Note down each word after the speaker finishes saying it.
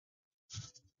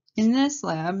In this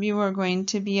lab, you are going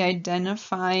to be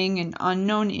identifying an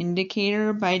unknown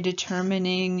indicator by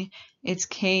determining its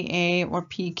Ka or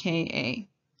pKa.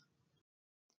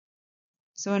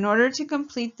 So in order to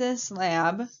complete this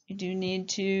lab, you do need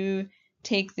to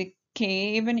take the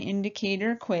Ka of an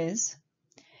indicator quiz.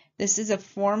 This is a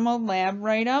formal lab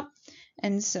write-up,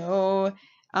 and so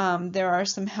there are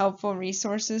some helpful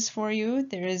resources for you.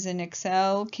 There is an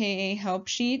Excel Ka help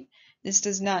sheet. This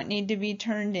does not need to be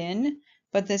turned in,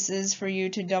 but this is for you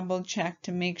to double check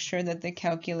to make sure that the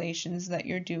calculations that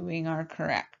you're doing are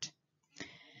correct.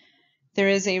 There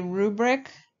is a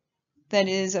rubric that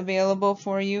is available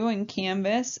for you in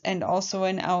Canvas and also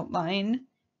an outline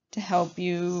to help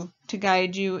you, to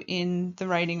guide you in the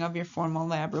writing of your formal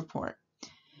lab report.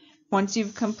 Once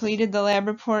you've completed the lab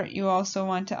report, you also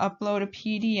want to upload a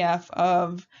PDF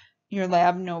of your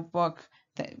lab notebook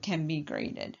that can be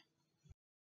graded.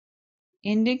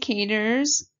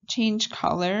 Indicators change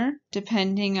color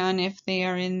depending on if they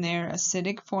are in their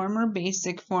acidic form or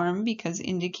basic form, because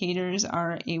indicators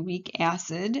are a weak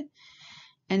acid.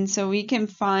 And so we can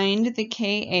find the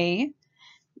Ka.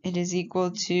 It is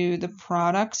equal to the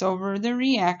products over the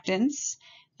reactants,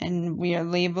 and we are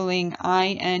labeling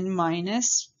In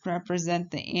minus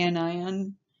represent the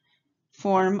anion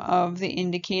form of the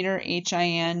indicator,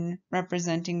 HIN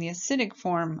representing the acidic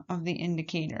form of the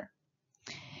indicator.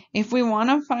 If we want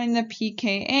to find the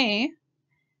pKa,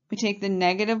 we take the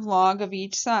negative log of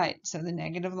each side. So the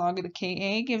negative log of the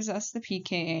Ka gives us the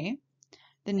pKa.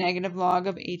 The negative log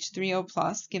of H3O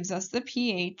plus gives us the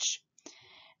pH.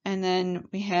 And then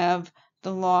we have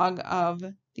the log of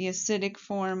the acidic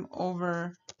form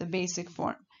over the basic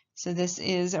form. So this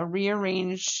is a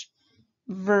rearranged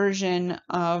version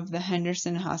of the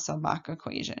Henderson-Hasselbalch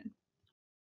equation.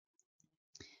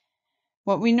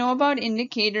 What we know about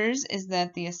indicators is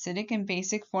that the acidic and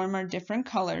basic form are different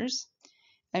colors.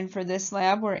 And for this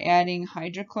lab, we're adding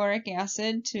hydrochloric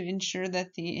acid to ensure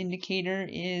that the indicator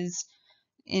is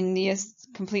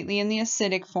completely in the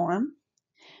acidic form.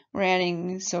 We're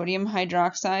adding sodium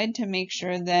hydroxide to make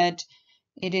sure that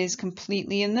it is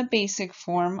completely in the basic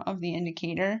form of the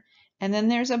indicator. And then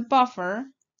there's a buffer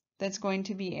that's going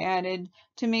to be added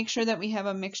to make sure that we have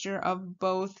a mixture of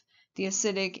both the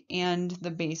acidic and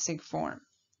the basic form.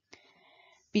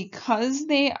 Because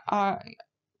they are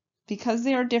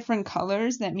different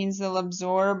colors, that means they'll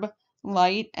absorb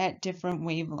light at different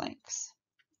wavelengths,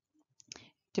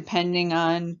 depending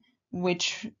on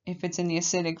if it's in the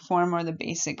acidic form or the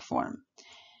basic form.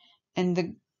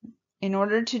 And in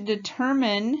order to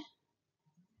determine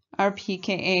our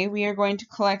pKa, we are going to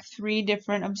collect 3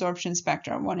 different absorption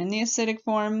spectra, one in the acidic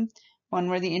form, one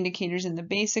where the indicator is in the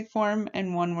basic form,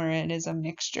 and one where it is a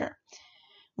mixture.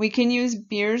 We can use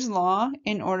Beer's law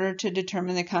in order to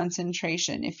determine the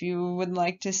concentration. If you would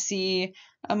like to see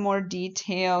a more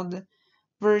detailed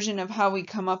version of how we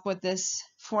come up with this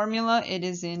formula, it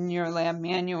is in your lab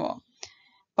manual.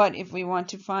 But if we want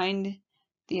to find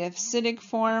the acidic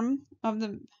form of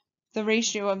the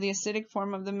ratio of the acidic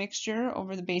form of the mixture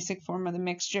over the basic form of the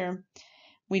mixture,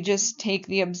 we just take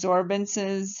the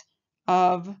absorbances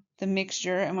of the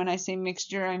mixture, and when I say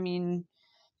mixture, I mean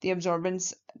the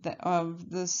absorbance of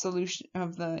the solution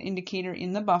of the indicator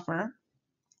in the buffer.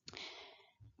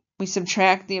 We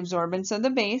subtract the absorbance of the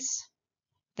base.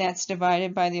 That's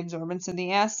divided by the absorbance of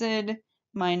the acid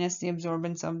minus the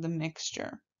absorbance of the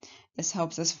mixture. This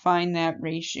helps us find that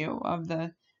ratio of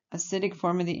the acidic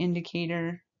form of the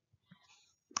indicator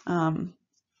in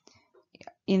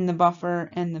the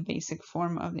buffer and the basic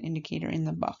form of the indicator in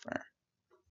the buffer.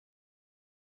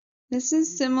 This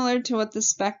is similar to what the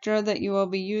spectra that you will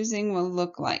be using will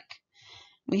look like.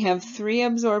 We have 3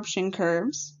 absorption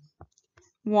curves.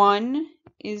 One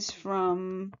is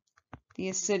from the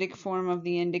acidic form of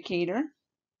the indicator.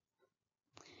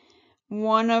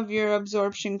 One of your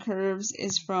absorption curves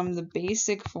is from the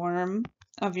basic form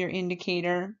of your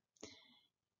indicator,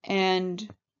 and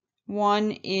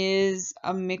one is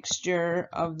a mixture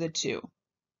of the two.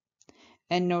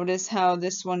 And notice how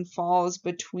this one falls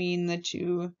between the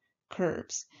 2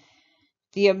 curves.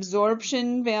 The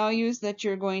absorption values that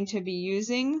you're going to be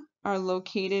using are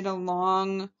located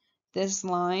along this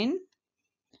line,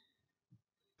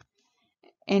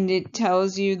 and it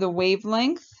tells you the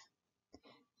wavelength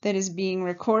that is being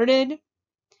recorded,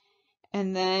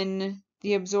 and then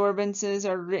the absorbances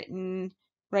are written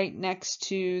right next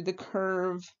to the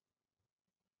curve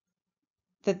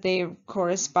that they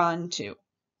correspond to.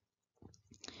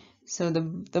 So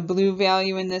the blue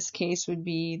value in this case would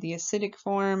be the acidic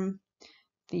form,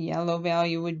 the yellow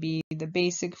value would be the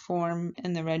basic form,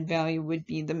 and the red value would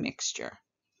be the mixture.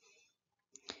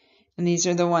 And these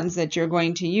are the ones that you're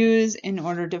going to use in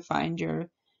order to find your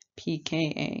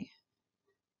pKa.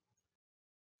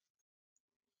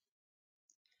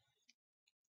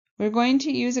 We're going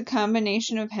to use a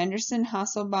combination of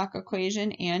Henderson-Hasselbalch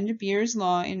equation and Beer's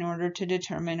law in order to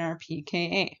determine our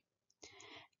pKa.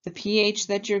 The pH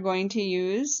that you're going to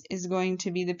use is going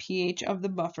to be the pH of the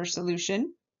buffer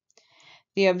solution.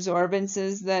 The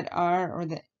absorbances that are,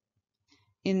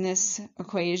 in this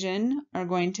equation are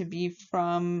going to be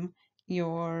from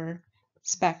your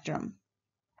spectrum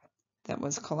that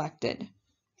was collected.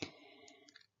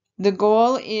 The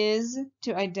goal is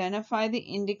to identify the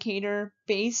indicator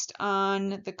based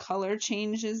on the color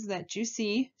changes that you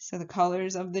see, so the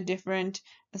colors of the different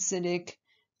acidic,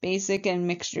 basic, and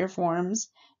mixture forms,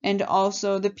 and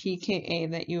also the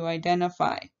pKa that you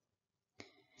identify.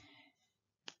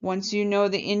 Once you know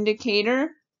the indicator,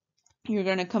 you're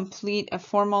going to complete a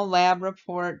formal lab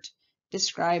report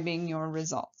describing your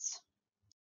results.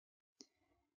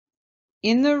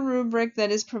 In the rubric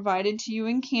that is provided to you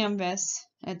in Canvas,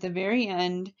 at the very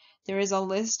end, there is a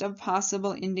list of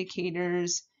possible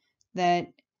indicators that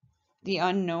the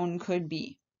unknown could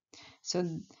be.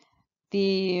 So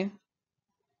the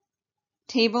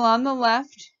table on the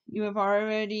left, you have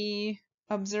already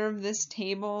observed this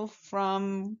table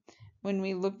from when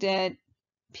we looked at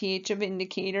pH of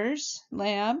indicators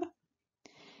lab.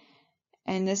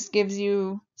 And this gives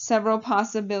you several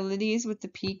possibilities with the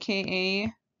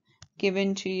pKa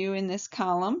given to you in this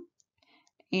column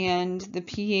and the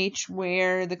pH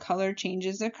where the color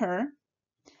changes occur.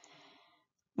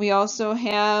 We also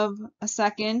have a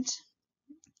second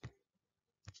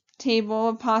table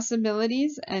of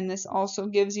possibilities, and this also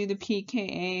gives you the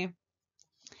pKa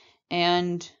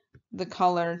and the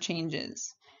color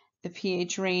changes. The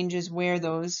pH range is where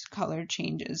those color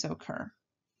changes occur.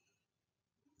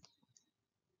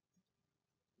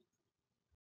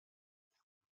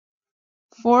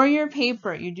 For your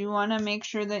paper, you do want to make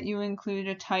sure that you include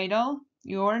a title,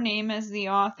 your name as the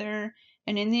author,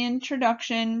 and in the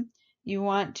introduction, you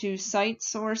want to cite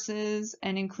sources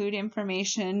and include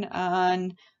information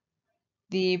on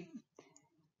the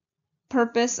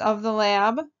purpose of the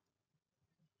lab,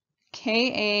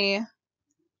 Ka,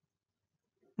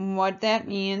 what that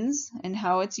means and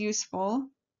how it's useful,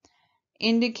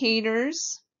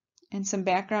 indicators, and some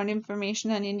background information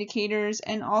on indicators,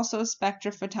 and also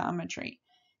spectrophotometry.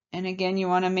 And again, you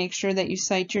want to make sure that you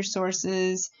cite your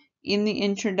sources in the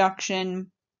introduction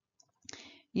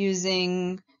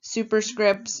using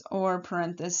superscripts or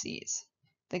parentheses.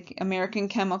 The American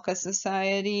Chemical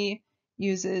Society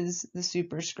uses the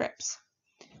superscripts.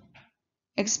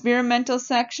 Experimental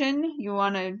section, you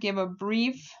want to give a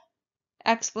brief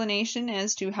explanation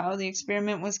as to how the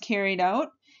experiment was carried out,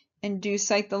 and do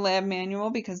cite the lab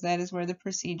manual because that is where the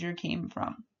procedure came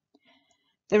from.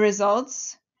 The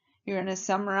results, you're going to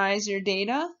summarize your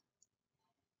data,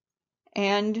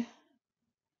 and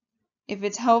if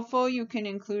it's helpful, you can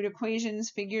include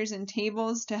equations, figures, and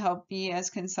tables to help be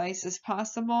as concise as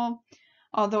possible.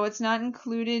 Although it's not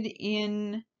included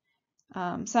in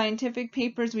scientific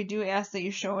papers, we do ask that you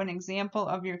show an example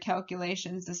of your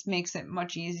calculations. This makes it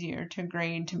much easier to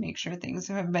grade to make sure things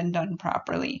have been done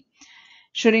properly.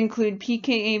 Should include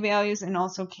pKa values and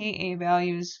also Ka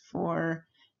values for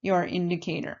your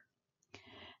indicator.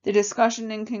 The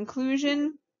discussion and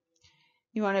conclusion,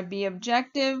 you want to be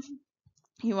objective.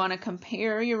 You want to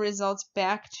compare your results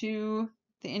back to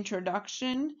the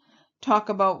introduction. Talk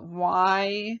about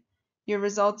why your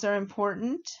results are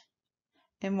important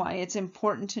and why it's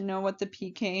important to know what the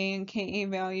pKa and Ka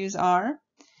values are.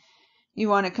 You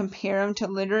want to compare them to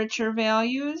literature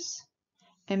values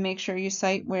and make sure you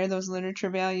cite where those literature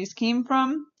values came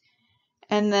from.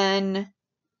 And then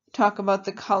talk about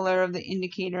the color of the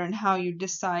indicator and how you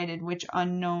decided which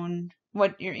unknown,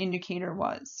 what your indicator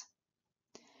was.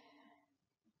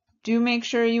 Do make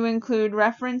sure you include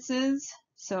references.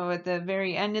 So at the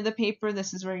very end of the paper,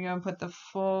 this is where you're going to put the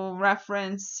full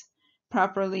reference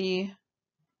properly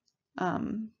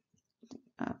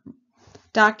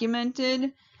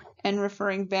documented and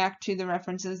referring back to the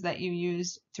references that you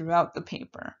used throughout the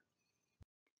paper.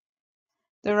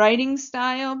 The writing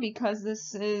style, because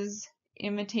this is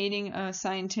imitating a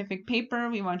scientific paper,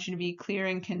 we want you to be clear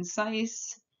and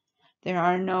concise. There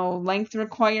are no length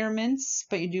requirements,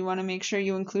 but you do want to make sure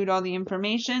you include all the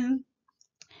information.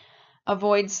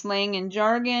 Avoid slang and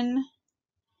jargon.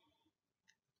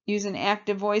 Use an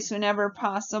active voice whenever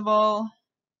possible.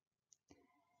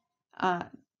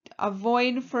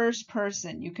 Avoid first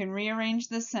person. You can rearrange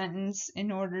the sentence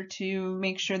in order to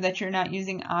make sure that you're not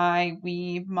using I,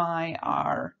 we, my,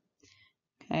 our.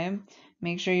 Okay?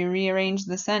 Make sure you rearrange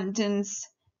the sentence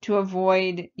to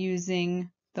avoid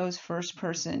using those first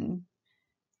person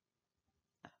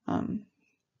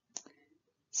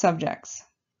subjects.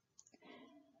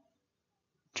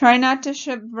 Try not to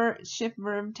shift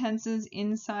verb tenses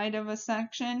inside of a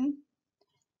section.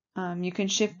 You can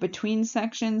shift between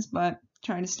sections, but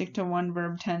try to stick to one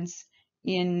verb tense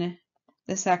in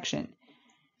the section.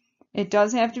 It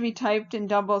does have to be typed and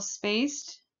double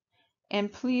spaced,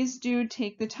 and please do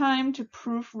take the time to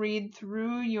proofread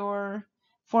through your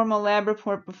formal lab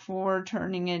report before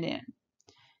turning it in.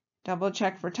 Double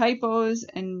check for typos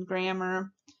and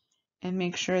grammar and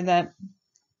make sure that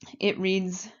it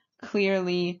reads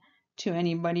clearly to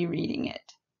anybody reading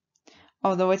it.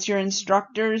 Although it's your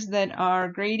instructors that are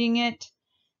grading it,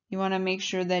 you want to make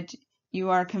sure that you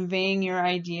are conveying your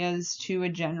ideas to a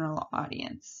general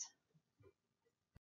audience.